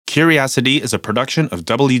Curiosity is a production of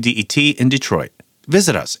WDET in Detroit.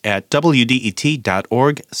 Visit us at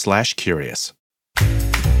wdet.org/curious.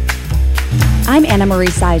 I'm Anna Marie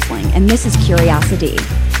Seisling, and this is Curiosity,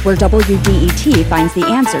 where WDET finds the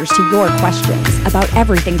answers to your questions about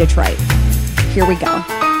everything Detroit. Here we go.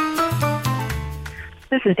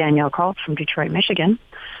 This is Danielle Karls from Detroit, Michigan.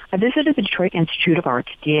 I visited the Detroit Institute of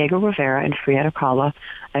Art's Diego Rivera and Frida Kahlo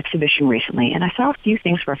exhibition recently, and I saw a few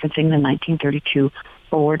things referencing the 1932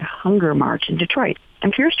 Forward Hunger March in Detroit.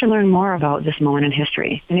 I'm curious to learn more about this moment in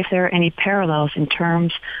history and if there are any parallels in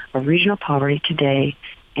terms of regional poverty today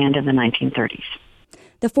and in the 1930s.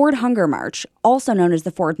 The Ford Hunger March, also known as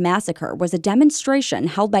the Ford Massacre, was a demonstration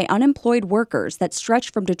held by unemployed workers that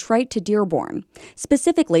stretched from Detroit to Dearborn,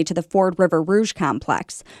 specifically to the Ford River Rouge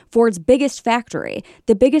complex, Ford's biggest factory,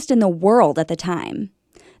 the biggest in the world at the time.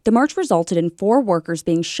 The march resulted in 4 workers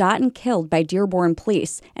being shot and killed by Dearborn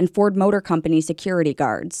police and Ford Motor Company security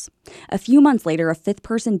guards. A few months later, a 5th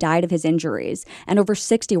person died of his injuries, and over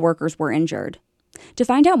 60 workers were injured. To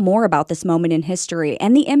find out more about this moment in history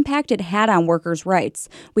and the impact it had on workers' rights,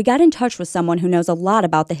 we got in touch with someone who knows a lot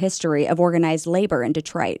about the history of organized labor in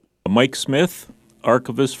Detroit. Mike Smith,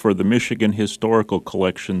 archivist for the Michigan Historical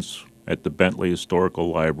Collections at the Bentley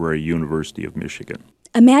Historical Library, University of Michigan.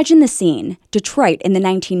 Imagine the scene, Detroit in the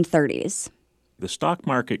 1930s. The stock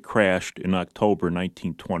market crashed in October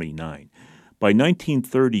 1929. By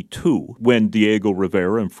 1932, when Diego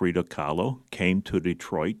Rivera and Frida Kahlo came to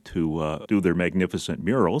Detroit to do their magnificent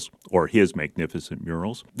murals, or his magnificent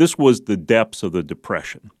murals, this was the depths of the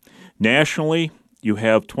Depression. Nationally, you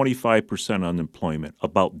have 25% unemployment,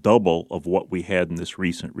 about double of what we had in this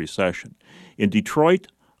recent recession. In Detroit,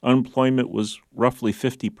 unemployment was roughly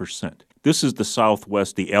 50%. This is the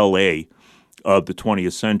Southwest, the L.A. of the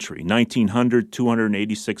 20th century. 1900,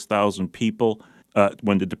 286,000 people.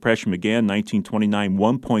 When the Depression began, 1929,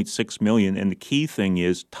 1.6 million, and the key thing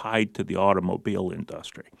is tied to the automobile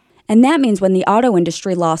industry. And that means when the auto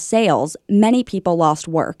industry lost sales, many people lost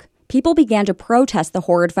work. People began to protest the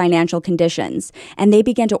horrid financial conditions, and they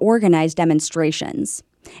began to organize demonstrations.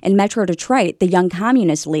 In Metro Detroit, the Young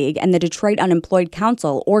Communist League and the Detroit Unemployed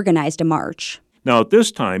Council organized a march. Now, at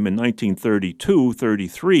this time, in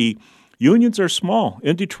 1932-33, unions are small.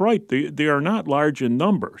 In Detroit, they are not large in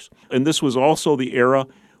numbers. And this was also the era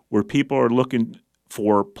where people are looking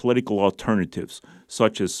for political alternatives,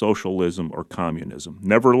 such as socialism or communism.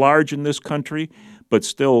 Never large in this country, but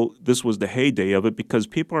still, this was the heyday of it because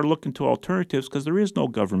people are looking to alternatives because there is no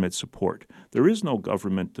government support. There is no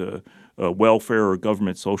government welfare or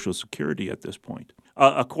government social security at this point.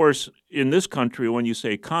 Of course, in this country, when you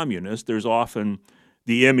say communist, there's often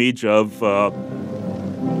the image of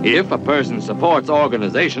if a person supports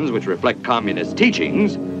organizations which reflect communist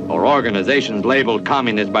teachings, or organizations labeled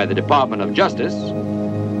communist by the Department of Justice,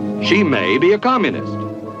 she may be a communist.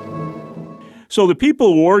 So the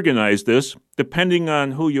people who organize this, depending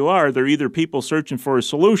on who you are, they're either people searching for a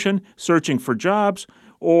solution, searching for jobs,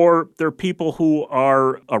 or they're people who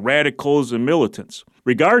are radicals and militants.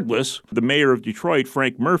 Regardless, the mayor of Detroit,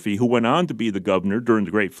 Frank Murphy, who went on to be the governor during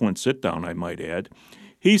the Great Flint Sit-Down, I might add,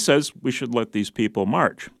 he says we should let these people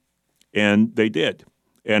march. And they did.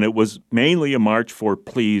 And it was mainly a march for,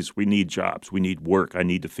 please, we need jobs, we need work, I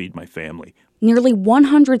need to feed my family. Nearly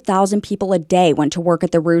 100,000 people a day went to work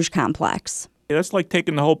at the Rouge complex. That's like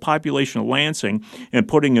taking the whole population of Lansing and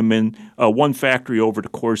putting them in one factory over the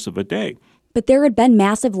course of a day. But there had been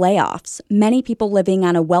massive layoffs, many people living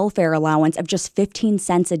on a welfare allowance of just 15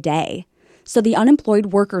 cents a day. So the Unemployed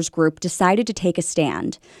Workers Group decided to take a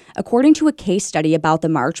stand. According to a case study about the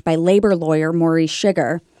march by labor lawyer Maurice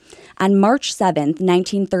Shiger, on March 7,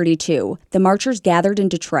 1932, the marchers gathered in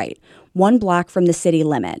Detroit, 1 block from the city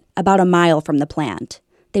limit, about a mile from the plant.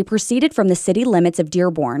 They proceeded from the city limits of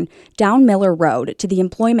Dearborn down Miller Road to the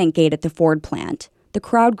employment gate at the Ford plant. The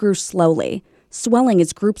crowd grew slowly, swelling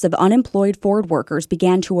as groups of unemployed Ford workers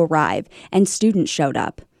began to arrive and students showed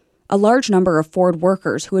up. A large number of Ford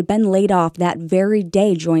workers who had been laid off that very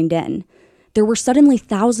day joined in. There were suddenly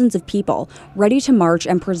thousands of people ready to march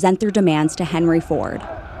and present their demands to Henry Ford.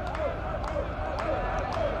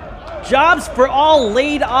 Jobs for all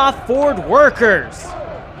laid-off Ford workers.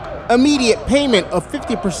 Immediate payment of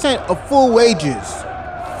 50% of full wages.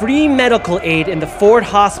 Free medical aid in the Ford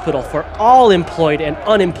Hospital for all employed and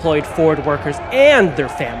unemployed Ford workers and their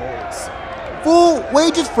families. Full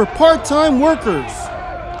wages for part-time workers.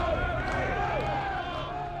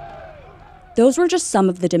 Those were just some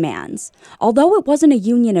of the demands. Although it wasn't a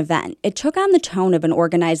union event, it took on the tone of an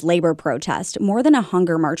organized labor protest more than a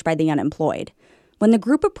hunger march by the unemployed. When the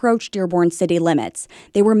group approached Dearborn city limits,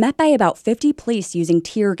 they were met by about 50 police using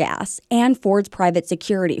tear gas and Ford's private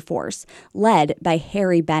security force, led by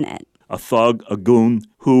Harry Bennett. A thug, a goon,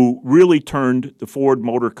 who really turned the Ford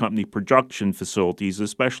Motor Company production facilities,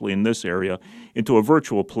 especially in this area, into a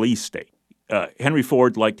virtual police state. Henry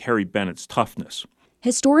Ford liked Harry Bennett's toughness.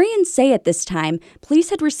 Historians say at this time, police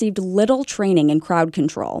had received little training in crowd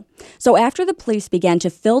control. So after the police began to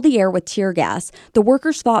fill the air with tear gas, the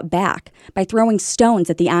workers fought back by throwing stones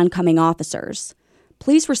at the oncoming officers.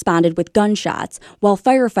 Police responded with gunshots, while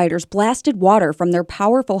firefighters blasted water from their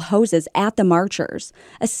powerful hoses at the marchers.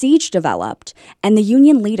 A siege developed, and the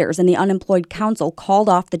union leaders and the unemployed council called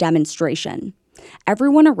off the demonstration.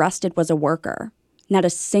 Everyone arrested was a worker. Not a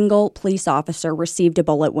single police officer received a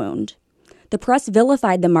bullet wound. The press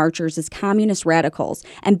vilified the marchers as communist radicals,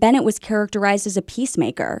 and Bennett was characterized as a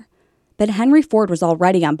peacemaker. But Henry Ford was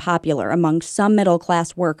already unpopular among some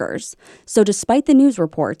middle-class workers. So despite the news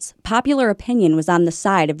reports, popular opinion was on the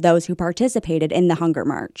side of those who participated in the Hunger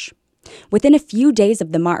March. Within a few days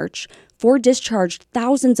of the march, Ford discharged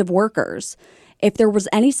thousands of workers. If there was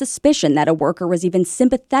any suspicion that a worker was even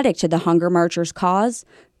sympathetic to the Hunger Marchers' cause,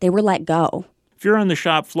 they were let go. If you're on the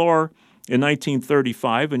shop floor in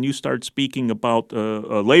 1935 and you start speaking about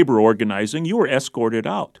labor organizing, you were escorted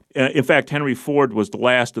out. In fact, Henry Ford was the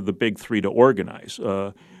last of the big three to organize.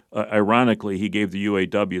 Ironically, he gave the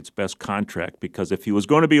UAW its best contract because if he was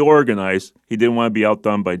going to be organized, he didn't want to be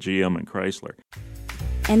outdone by GM and Chrysler.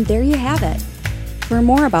 And there you have it. For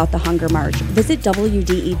more about the Hunger March, visit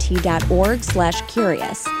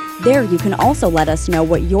wdet.org/curious. There you can also let us know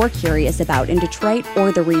what you're curious about in Detroit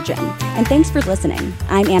or the region. And thanks for listening.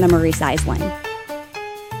 I'm Anna Marie Seisling.